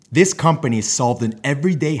This company solved an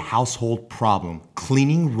everyday household problem,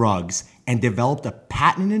 cleaning rugs, and developed a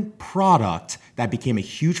patented product that became a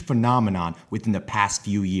huge phenomenon within the past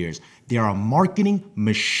few years. They are a marketing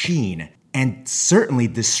machine and certainly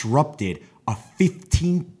disrupted a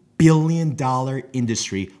 $15 billion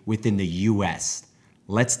industry within the US.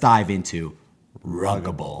 Let's dive into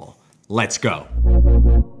Ruggable. Let's go.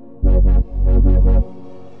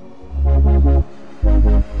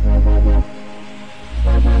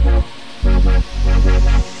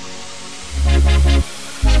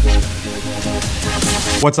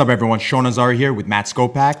 What's up, everyone? Sean Azari here with Matt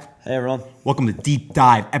Skopak. Hey, everyone. Welcome to Deep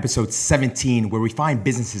Dive, episode 17, where we find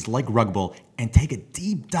businesses like Ruggable and take a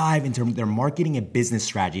deep dive into their marketing and business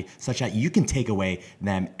strategy such that you can take away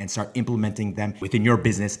them and start implementing them within your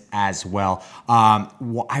business as well.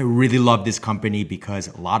 I really love this company because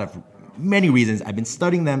many reasons. I've been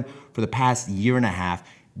studying them for the past year and a half.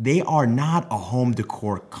 They are not a home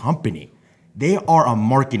decor company. They are a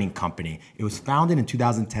marketing company. It was founded in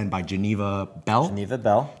 2010 by Geneva Bell.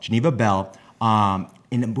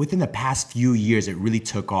 And within the past few years, it really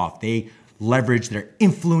took off. They leveraged their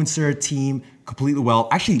influencer team completely well.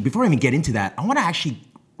 Actually, before I even get into that, I want to actually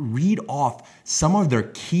read off some of their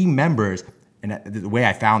key members. And the way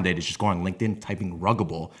I found it is just go on LinkedIn, typing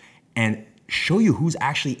Ruggable, and show you who's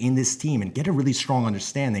actually in this team and get a really strong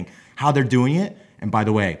understanding how they're doing it. And by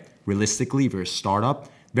the way, realistically, if you're a startup,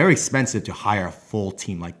 very expensive to hire a full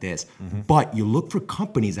team like this. But you look for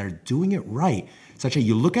companies that are doing it right, such that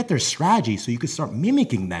you look at their strategy so you can start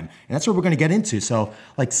mimicking them. And that's what we're gonna get into. So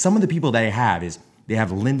like some of the people that they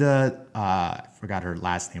have Linda, I forgot her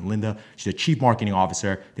last name, Linda. She's a chief marketing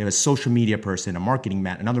officer. They have a social media person,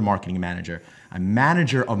 another marketing manager, a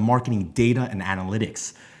manager of marketing data and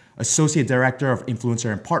analytics, associate director of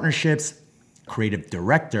influencer and partnerships, creative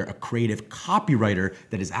director, a creative copywriter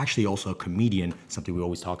that is actually also a comedian, something we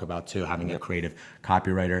always talk about too, having a creative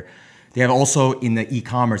copywriter. They have also in the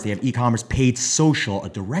e-commerce, they have e-commerce paid social, a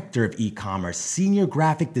director of e-commerce, senior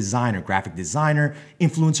graphic designer,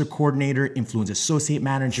 influencer coordinator, influence associate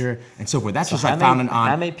manager, and so forth. That's so just I found on.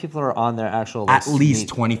 How many people are on their actual At least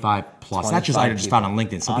 25 plus. That's just I just found on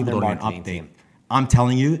LinkedIn. Some people don't even update. Team. I'm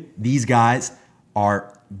telling you, these guys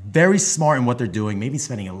are very smart in what they're doing, maybe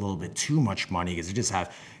spending a little bit too much money because they just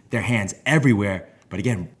have their hands everywhere. But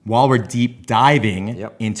again, while we're deep diving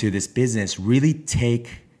into this business, really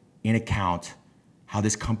take in account how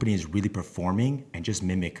this company is really performing and just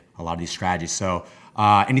mimic a lot of these strategies. So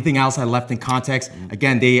anything else I left in context?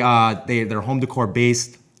 Again, they're home decor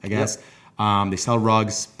based, I guess. They sell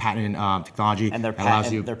rugs, patent technology. And their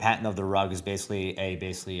patent of the rug is basically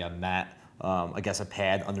a mat, I guess a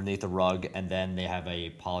pad underneath the rug, and then they have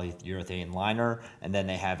a polyurethane liner, and then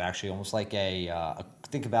they have actually almost like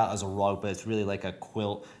think about as a rug, but it's really like a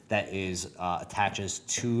quilt that is attaches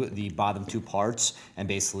to the bottom two parts and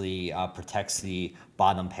basically protects the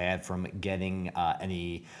bottom pad from getting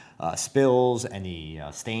any spills, any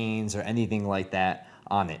stains, or anything like that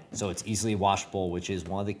on it. So it's easily washable, which is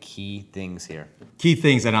one of the key things here. Key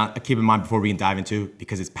things that I keep in mind before we can dive into,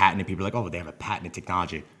 because it's patented, people are like, oh, they have a patented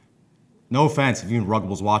technology. No offense, if even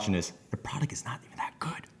Ruggable's watching this, their product is not even that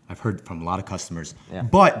good. I've heard from a lot of customers.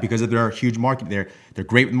 But because of their huge market, they're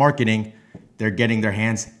great with marketing, they're getting their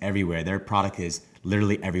hands everywhere. Their product is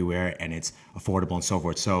literally everywhere and it's affordable and so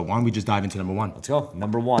forth. So why don't we just dive into number one? Let's go.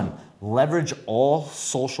 Number one, leverage all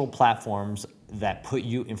social platforms that put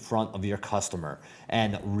you in front of your customer.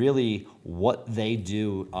 And really what they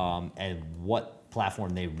do and what platform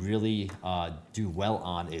they really do well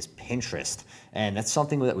on is Pinterest. And that's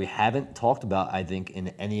something that we haven't talked about, I think, in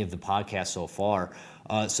any of the podcasts so far.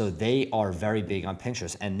 So they are very big on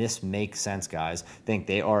Pinterest, and this makes sense, guys. I think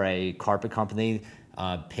they are a carpet company.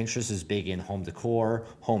 Pinterest is big in home decor,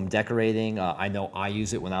 home decorating. I know I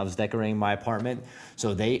use it when I was decorating my apartment.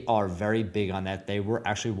 So they are very big on that. They were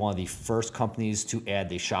actually one of the first companies to add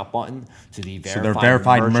the shop button to the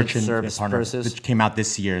verified merchant service purposes, which came out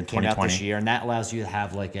this year in 2020. And that allows you to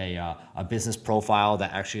have like a business profile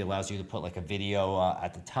that actually allows you to put like a video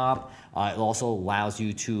at the top. It also allows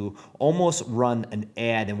you to almost run an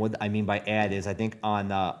ad. And what I mean by ad is I think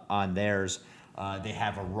on theirs, they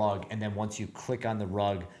have a rug, and then once you click on the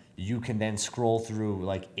rug, you can then scroll through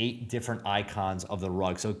like 8 different icons of the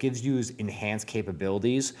rug. So it gives you enhanced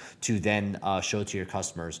capabilities to then show to your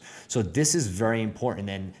customers. So this is very important,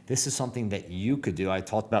 and this is something that you could do. I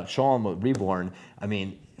talked about Sean with Reborn. I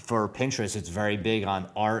mean, for Pinterest, it's very big on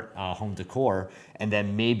art, home decor, and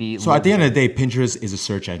then maybe. So at the end of the day, Pinterest is a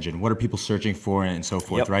search engine. What are people searching for and so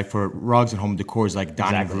forth, Yep. right? For rugs and home decor is like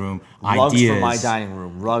dining room Rugs ideas. for my dining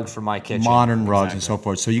room, rugs for my kitchen. Modern rugs and so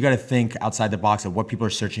forth. So you got to think outside the box of what people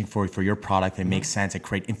are searching for your product and make sense and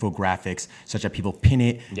create infographics such that people pin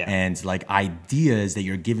it and like ideas that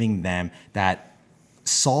you're giving them that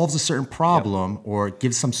solves a certain problem or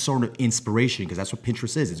gives some sort of inspiration, because that's what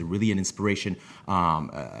Pinterest is. It's really an inspiration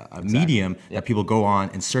medium that people go on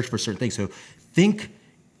and search for certain things. So think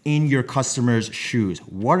in your customers' shoes.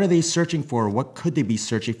 What are they searching for? What could they be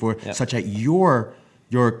searching for such that your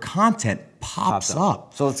content pops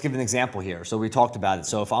up? So let's give an example here. So we talked about it.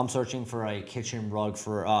 So if I'm searching for a kitchen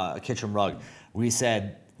rug we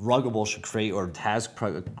said Ruggable should create or has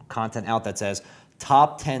content out that says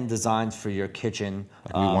top 10 designs for your kitchen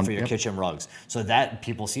kitchen rugs. So that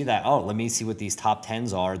people see that, oh, let me see what these top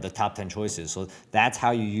 10s are, the top 10 choices. So that's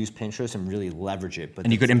how you use Pinterest and really leverage it.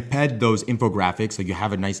 And you could embed those infographics. Like you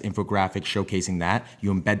have a nice infographic showcasing that.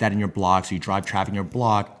 You embed that in your blog. So you drive traffic in your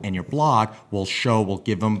blog, and your blog will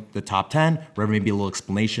give them the top 10, whatever, maybe a little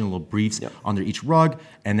explanation, a little briefs under each rug,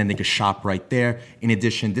 and then they can shop right there. In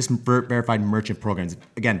addition, this verified merchant program is,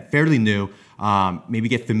 again, fairly new. Maybe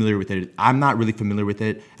get familiar with it. I'm not really familiar with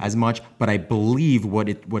it as much, but I believe what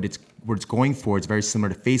it's going for, it's very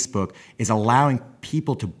similar to Facebook, is allowing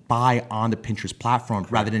people to buy on the Pinterest platform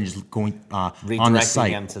rather than just going on the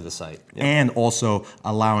site. Redirecting them to the site. Yep. And also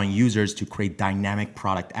allowing users to create dynamic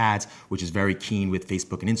product ads, which is very keen with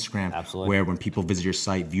Facebook and Instagram. Absolutely. Where when people visit your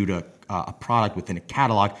site, viewed a product within a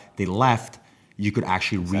catalog, they left, you could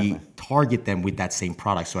actually retarget them with that same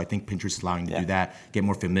product. So I think Pinterest is allowing you to do that, get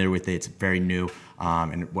more familiar with it. It's very new.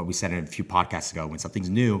 And what we said in a few podcasts ago, when something's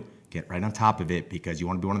new, get right on top of it, because you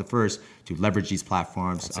want to be one of the first to leverage these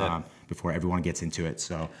platforms before everyone gets into it.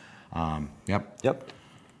 So, Yep.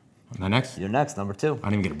 Am I next? You're next, number 2. I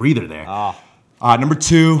didn't even get a breather there. Number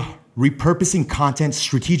 2, repurposing content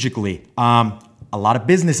strategically. A lot of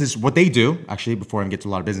businesses, what they do, actually, before I get to a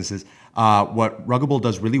lot of businesses, what Ruggable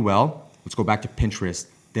does really well, let's go back to Pinterest.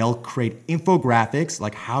 They'll create infographics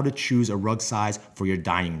like how to choose a rug size for your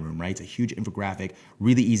dining room, right? It's a huge infographic,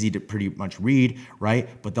 really easy to pretty much read, right?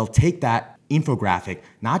 But they'll take that infographic,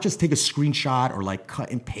 not just take a screenshot or like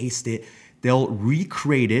cut and paste it. They'll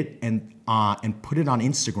recreate it and put it on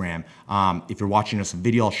Instagram. If you're watching us a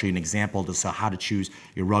video, I'll show you an example to how to choose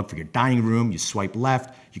your rug for your dining room. You swipe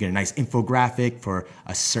left, you get a nice infographic for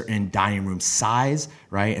a certain dining room size,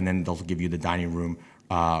 right? And then they'll give you the dining room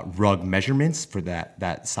rug measurements for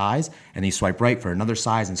that size, and then you swipe right for another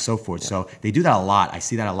size and so forth. So they do that a lot. I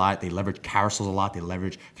see that a lot. They leverage carousels a lot. They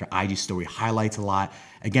leverage their IG story highlights a lot.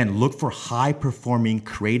 Again, look for high performing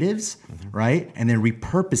creatives, right? And then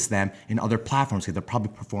repurpose them in other platforms, because they'll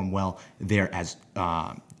probably perform well there as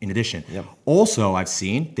in addition. Also, I've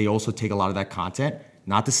seen they also take a lot of that content,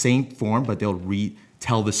 not the same form, but they'll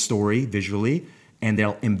retell the story visually, and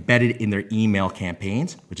they'll embed it in their email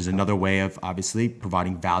campaigns, which is another way of obviously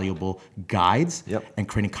providing valuable guides and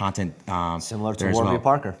creating content. Similar to Warby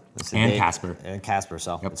Parker. And Casper. And Casper.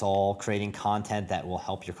 So it's all creating content that will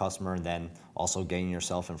help your customer and then also getting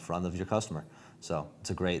yourself in front of your customer. So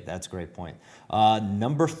that's a great point.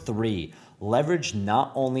 Number 3, leverage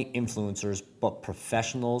not only influencers, but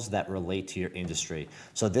professionals that relate to your industry.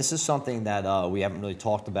 So this is something that we haven't really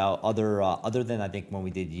talked about other than I think when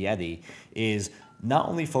we did Yeti, is not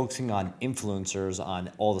only focusing on influencers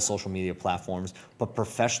on all the social media platforms, but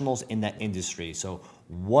professionals in that industry. So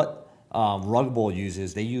what Ruggable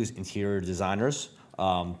uses, they use interior designers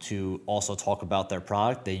to also talk about their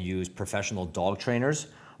product. They use professional dog trainers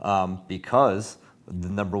because the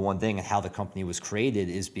number one thing and how the company was created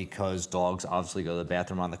is because dogs obviously go to the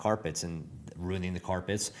bathroom on the carpets and ruining the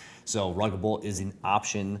carpets. So Ruggable is an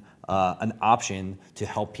option to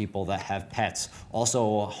help people that have pets.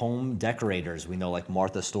 Also, home decorators, we know, like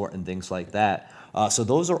Martha Stewart and things like that. So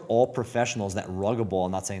those are all professionals that Ruggable,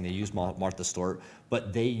 I'm not saying they use Martha Stewart,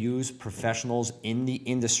 but they use professionals in the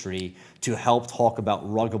industry to help talk about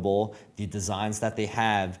Ruggable, the designs that they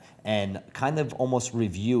have, and kind of almost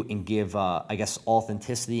review and give,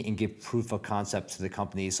 authenticity and give proof of concept to the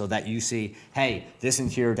company, so that you see, hey, this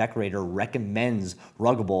interior decorator recommends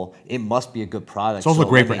Ruggable, it must be a good product. It's also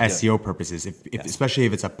great for SEO purposes, especially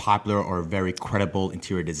if it's a popular or very credible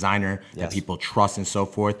interior designer that people trust and so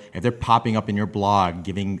forth. If they're popping up in your blog,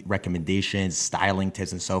 giving recommendations, styling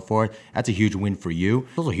tips and so forth, that's a huge win for you.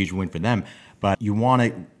 It's also a huge win for them. But you want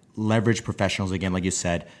to leverage professionals, again, like you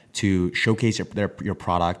said, to showcase your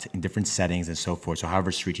product in different settings and so forth. So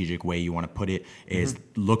however strategic way you want to put it is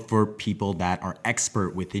look for people that are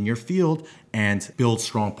expert within your field and build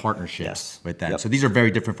strong partnerships Yes. with them. Yep. So these are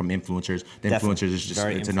very different from influencers. The Definitely. influencers is just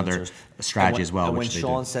Very it's another influencers. strategy as well. And when which they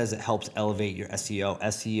Sean do. says it helps elevate your SEO,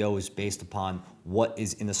 SEO is based upon what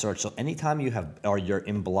is in the search. So anytime you have, or you're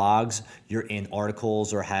in blogs, you're in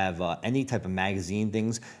articles, or have any type of magazine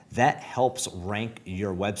things, that helps rank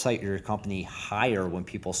your website or your company higher when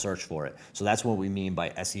people search for it. So that's what we mean by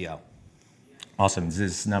SEO. Awesome. This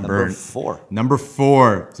is Number 4. Number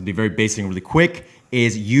 4, to be very basic and really quick,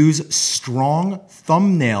 is use strong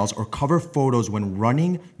thumbnails or cover photos when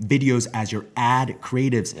running videos as your ad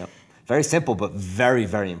creatives. Yep. Very simple, but very,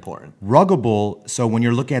 very important. Ruggable, so when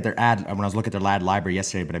you're looking at their ad, when I was looking at their ad library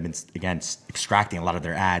yesterday, but I've been, again, extracting a lot of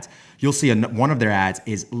their ads, you'll see one of their ads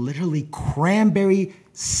is literally cranberry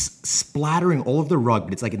splattering all of the rug,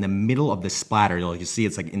 but it's like in the middle of the splatter. You see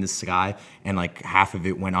it's like in the sky, and like half of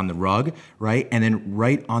it went on the rug, right? And then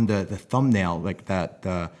right on the thumbnail, like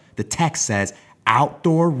the text says,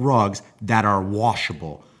 outdoor rugs that are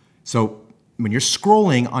washable. So when you're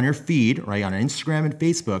scrolling on your feed, right, on Instagram and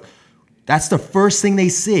Facebook, that's the first thing they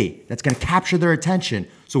see. That's going to capture their attention.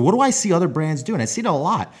 So what do I see other brands doing? I see it a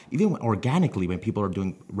lot, even organically when people are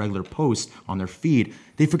doing regular posts on their feed.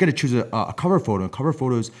 They forget to choose a cover photo. And cover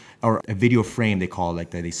photos, or a video frame, they call it,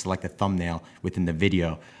 like they select a thumbnail within the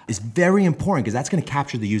video. It's very important because that's going to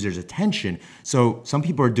capture the user's attention. So some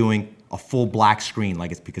people are doing a full black screen,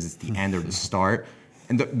 like it's because it's the end or the start.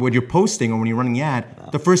 And when you're posting or when you're running the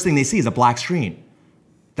ad, the first thing they see is a black screen.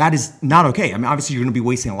 That is not okay. I mean, obviously, you're going to be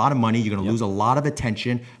wasting a lot of money. You're going to lose a lot of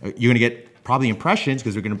attention. You're going to get probably impressions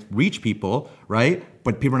because they're going to reach people, right?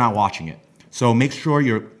 But people are not watching it. So make sure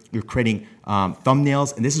you're creating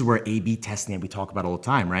thumbnails. And this is where A/B testing that we talk about all the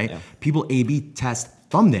time, right? Yeah. People A/B test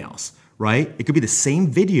thumbnails, right? It could be the same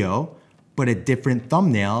video, but a different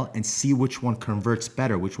thumbnail, and see which one converts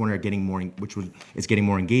better, which one is getting more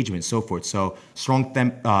engagement, and so forth. So strong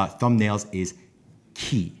thumbnails is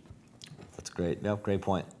key. That's great. No, great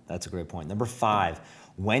point. That's a great point. Number 5,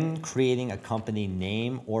 when creating a company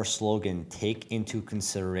name or slogan, take into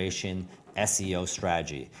consideration SEO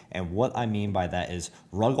strategy. And what I mean by that is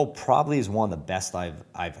Ruggable probably is one of the best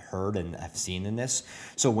I've heard and have seen in this.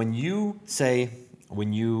 So when you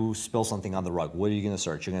spill something on the rug, what are you going to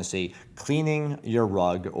search? You're going to say cleaning your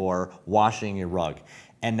rug or washing your rug.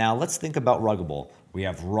 And now let's think about Ruggable. We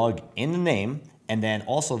have rug in the name. And then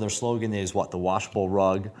also their slogan is what? The washable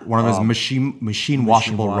rug. One of those machine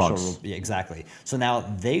washable rugs. Yeah, exactly. So now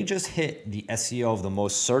they just hit the SEO of the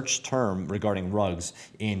most searched term regarding rugs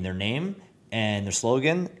in their name and their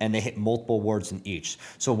slogan, and they hit multiple words in each.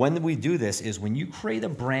 So when we do this is when you create a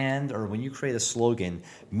brand or when you create a slogan,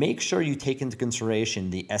 make sure you take into consideration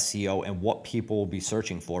the SEO and what people will be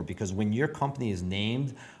searching for, because when your company is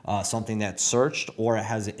named something that's searched or it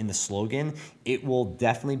has it in the slogan, it will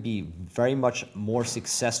definitely be very much more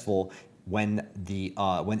successful when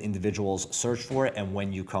individuals search for it and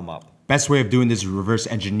when you come up. Best way of doing this is reverse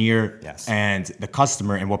engineer and the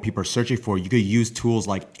customer and what people are searching for. You could use tools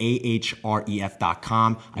like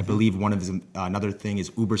ahref.com. I believe one of another thing is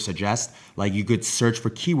Ubersuggest. Like you could search for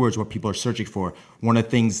keywords, what people are searching for. One of the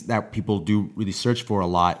things that people do really search for a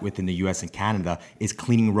lot within the US and Canada is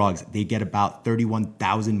cleaning rugs. They get about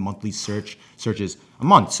 31,000 monthly searches a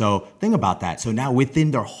month. So think about that. So now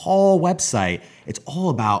within their whole website, it's all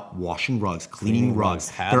about washing rugs, cleaning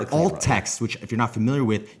rugs. They're all text, which if you're not familiar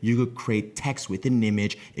with, you could create text within an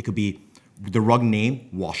image. It could be the rug name,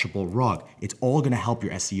 washable rug. It's all gonna help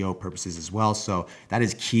your SEO purposes as well. So that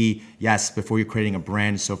is key. Yes, before you're creating a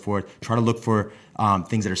brand and so forth, try to look for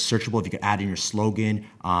things that are searchable. If you could add in your slogan,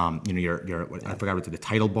 I forgot what the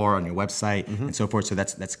title bar on your website and so forth. So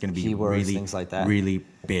that's gonna be keywords, really, things like that. Really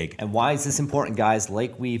big. And why is this important, guys?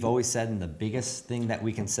 Like we've always said, and the biggest thing that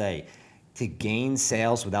we can say, to gain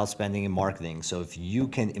sales without spending in marketing. So if you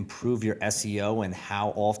can improve your SEO and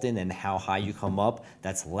how often and how high you come up,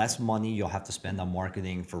 that's less money you'll have to spend on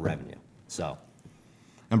marketing for revenue. So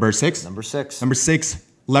Number six,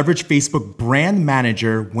 leverage Facebook Brand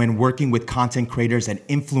Manager when working with content creators and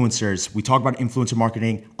influencers. We talk about influencer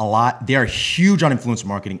marketing a lot. They are huge on influencer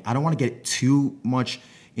marketing. I don't want to get too much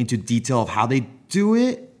into detail of how they do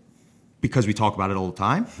it, because we talk about it all the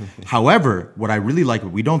time. However, what I really like,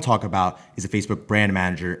 what we don't talk about, is the Facebook Brand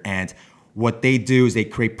Manager. And what they do is they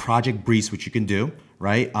create project briefs, which you can do,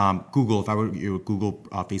 right? Google, if I were you, Google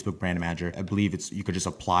Facebook Brand Manager, I believe you could just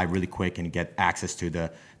apply really quick and get access to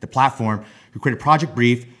the platform. You create a project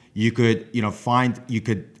brief. You could,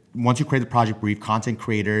 once you create the project brief, content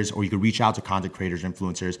creators, or you could reach out to content creators,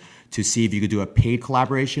 influencers, to see if you could do a paid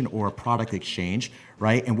collaboration or a product exchange,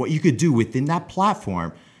 right? And what you could do within that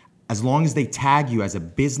platform, as long as they tag you as a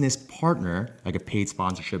business partner, like a paid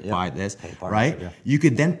sponsorship by this, right? Yeah. You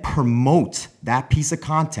could then promote that piece of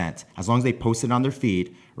content as long as they post it on their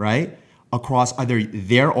feed, right? Across either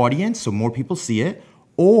their audience, so more people see it,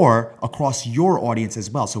 or across your audience as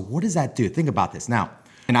well. So what does that do? Think about this. Now,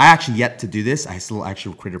 and I actually yet to do this. I still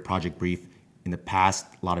actually created a project brief in the past.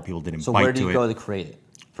 A lot of people didn't So bite to it. where do you go to create it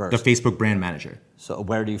first? The Facebook Brand Manager. So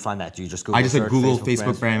where do you find that? Do you just Google I just search Google Facebook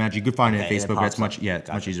Facebook Brand Manager. You could find it Okay, in and it Facebook. That's pops much, up. it's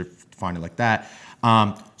much Gotcha. easier to find it like that.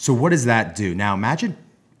 So what does that do? Now imagine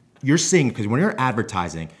you're seeing, because when you're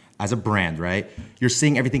advertising as a brand, right, you're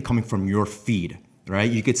seeing everything coming from your feed, right?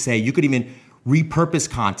 You could even repurpose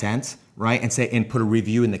content, right, and put a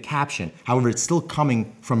review in the caption. However, it's still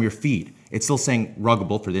coming from your feed. It's still saying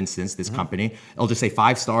Ruggable, for instance, this company. It'll just say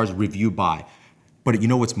 5 stars, review by. But you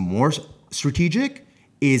know what's more strategic?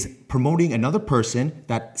 Is promoting another person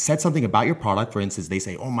that said something about your product. For instance, they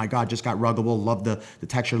say, oh my God, just got Ruggable, love the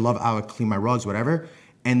texture, love how I clean my rugs, whatever.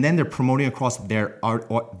 And then they're promoting across their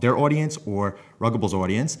audience or Ruggable's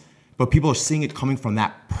audience, but people are seeing it coming from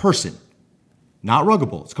that person, not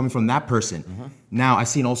Ruggable. It's coming from that person. Now, I've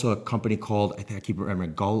seen also a company called, I think I keep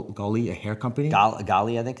remembering, Gully, a hair company.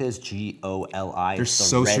 Gali, I think it is Goli. They're It's the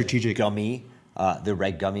so red strategic. Gummy, the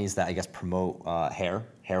red gummies that I guess promote hair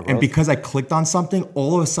growth. And because I clicked on something,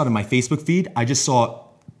 all of a sudden my Facebook feed, I just saw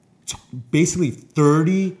basically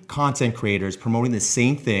 30 content creators promoting the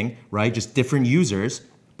same thing, right? Just different users,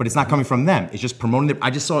 but it's not coming from them. It's just promoting them.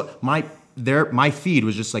 I just saw my feed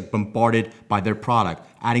was just like bombarded by their product,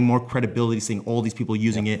 adding more credibility, seeing all these people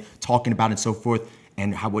using it, talking about it and so forth,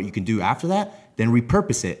 and what you can do after that, then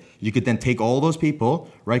repurpose it. You could then take all those people,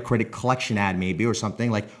 right? Create a collection ad maybe or something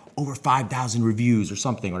like over 5,000 reviews or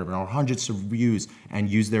something, or hundreds of reviews, and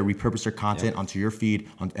use repurpose their content onto your feed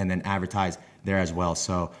and then advertise there as well.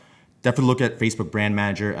 So definitely look at Facebook Brand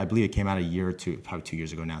Manager. I believe it came out a year or two, probably 2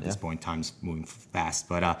 years ago now at this point. Time's moving fast,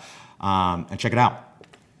 but and check it out.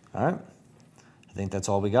 All right. I think that's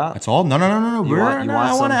all we got. That's all? No. I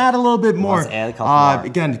want to add a little bit more. Let's add a couple more.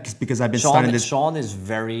 Again, because I've been studying this. Sean is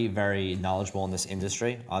very, very knowledgeable in this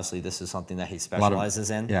industry. Obviously, this is something that he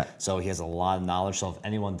specializes in. Yeah. So he has a lot of knowledge. So if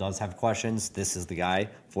anyone does have questions, this is the guy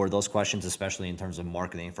for those questions, especially in terms of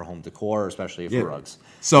marketing for home decor, especially for rugs.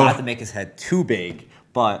 So not to make his head too big,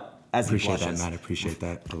 but as he appreciate blushes. that, Matt. I appreciate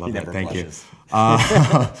that. I love He that. never Thank blushes.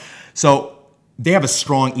 you. So they have a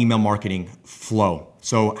strong email marketing flow.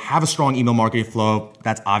 So have a strong email marketing flow.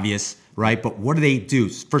 That's obvious, right? But what do?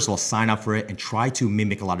 First of all, sign up for it and try to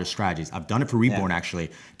mimic a lot of strategies. I've done it for Reborn actually.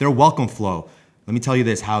 Their welcome flow. Let me tell you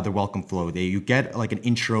this, how their welcome flow. You get like an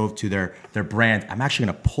intro to their brand. I'm actually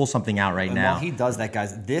gonna pull something out right now. While he does that,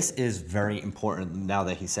 guys, this is very important now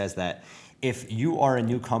that he says that. If you are a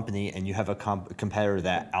new company and you have a competitor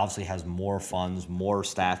that obviously has more funds, more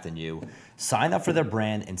staff than you, sign up for their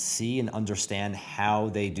brand and see and understand how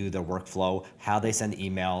they do their workflow, how they send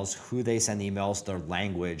emails, who they send emails, their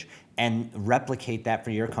language, and replicate that for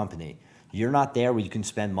your company. You're not there where you can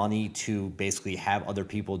spend money to basically have other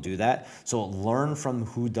people do that. So learn from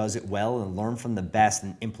who does it well and learn from the best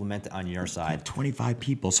and implement it on your side. 25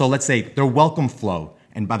 people. So let's say their welcome flow.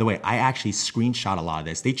 And by the way, I actually screenshot a lot of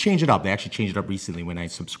this. They changed it up. They actually changed it up recently when I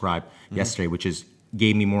subscribed yesterday, which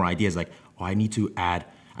gave me more ideas like, oh, I need to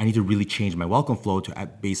really change my welcome flow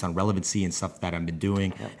based on relevancy and stuff that I've been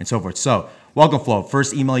doing and so forth. So welcome flow,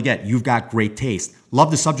 first email you get, you've got great taste.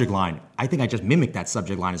 Love the subject line. I think I just mimicked that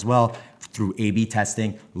subject line as well through A/B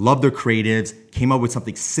testing. Love their creatives, came up with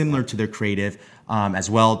something similar to their creative as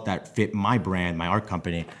well that fit my brand, my art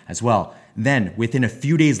company as well. Then within a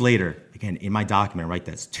few days later, again, in my document, right,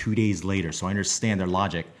 that's 2 days later, so I understand their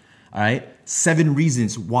logic. All right, 7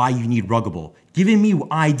 reasons why you need Ruggable. Giving me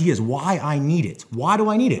ideas why I need it. Why do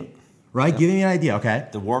I need it? Right, giving me an idea. Okay.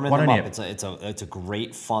 They're warming him up. It's a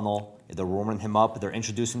great funnel. They're warming him up. They're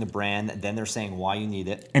introducing the brand. Then they're saying why you need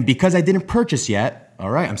it. And because I didn't purchase yet,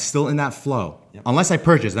 all right, I'm still in that flow. Yep. Unless I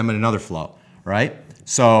purchase, I'm in another flow. Right.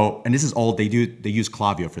 So, and this is all they do. They use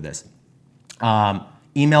Klaviyo for this.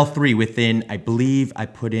 Email 3 within, I believe I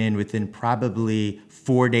put in within probably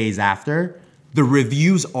 4 days after, the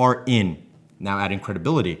reviews are in. Now adding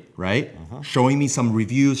credibility, right? Showing me some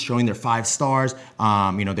reviews, showing their 5 stars.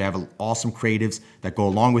 They have awesome creatives that go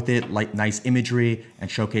along with it, like nice imagery and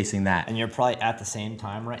showcasing that. And you're probably at the same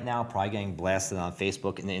time right now, probably getting blasted on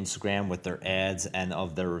Facebook and Instagram with their ads and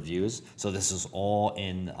of their reviews. So this is all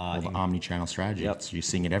in omni-channel strategy. Yep. So you're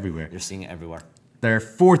seeing it everywhere. You're seeing it everywhere. Their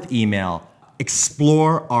 4th email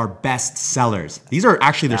explore our best sellers. These are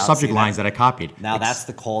actually their Now, subject see lines that I copied. Now that's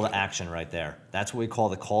the call to action right there. That's what we call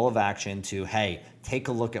the call of action to, hey, take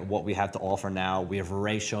a look at what we have to offer now. We have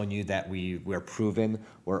already shown you that we're proven,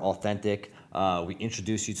 we're authentic. We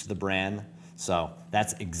introduce you to the brand. So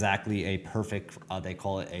that's exactly a perfect, they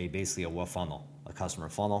call it basically a what funnel, a customer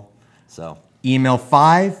funnel. So Email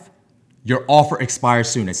 5, your offer expires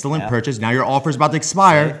soon. It's still in purchase. Now your offer is about to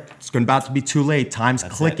expire. It's about to be too late. Time's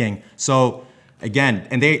clicking. So again,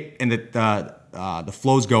 and the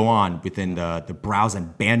flows go on within the browse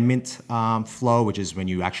and abandonment flow, which is when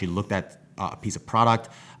you actually looked at a piece of product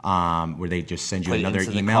where they just send you another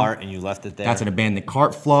into email. the cart and you left it there. That's an abandoned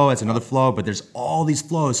cart flow. That's another flow, but there's all these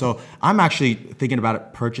flows. So I'm actually thinking about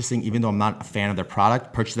it purchasing, even though I'm not a fan of their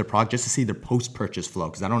product, purchase their product just to see their post-purchase flow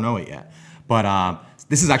because I don't know it yet. But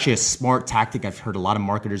this is actually a smart tactic I've heard a lot of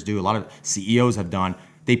marketers do, a lot of CEOs have done.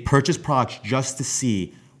 They purchase products just to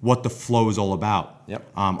see what the flow is all about.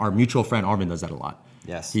 Yep. Our mutual friend Arvin does that a lot.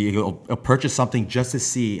 Yes. He'll purchase something just to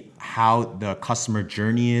see how the customer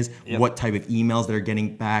journey is, what type of emails they're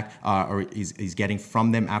getting back, or he's getting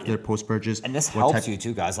from them after their post-purchase. And this helps you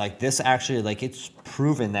too, guys. Like this actually, like it's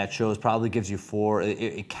proven that shows probably gives you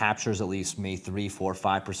it captures at least maybe 3, 4,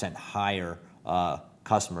 5% higher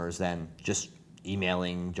customers than just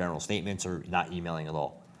emailing general statements or not emailing at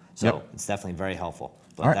all. So it's definitely very helpful.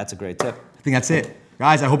 But that's a great tip. I think that's it.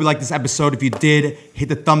 Guys, I hope you liked this episode. If you did, hit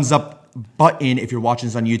the thumbs up button if you're watching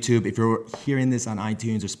this on YouTube. If you're hearing this on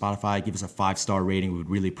iTunes or Spotify, give us a 5-star rating. We would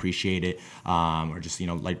really appreciate it. Or just,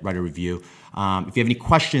 write a review. If you have any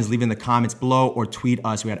questions, leave in the comments below or tweet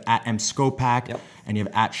us. We had @mscopac and you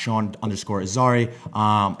have @Sean_Azari.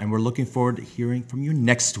 And we're looking forward to hearing from you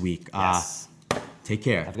next week. Yes. Take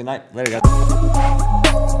care. Have a good night. Later, guys.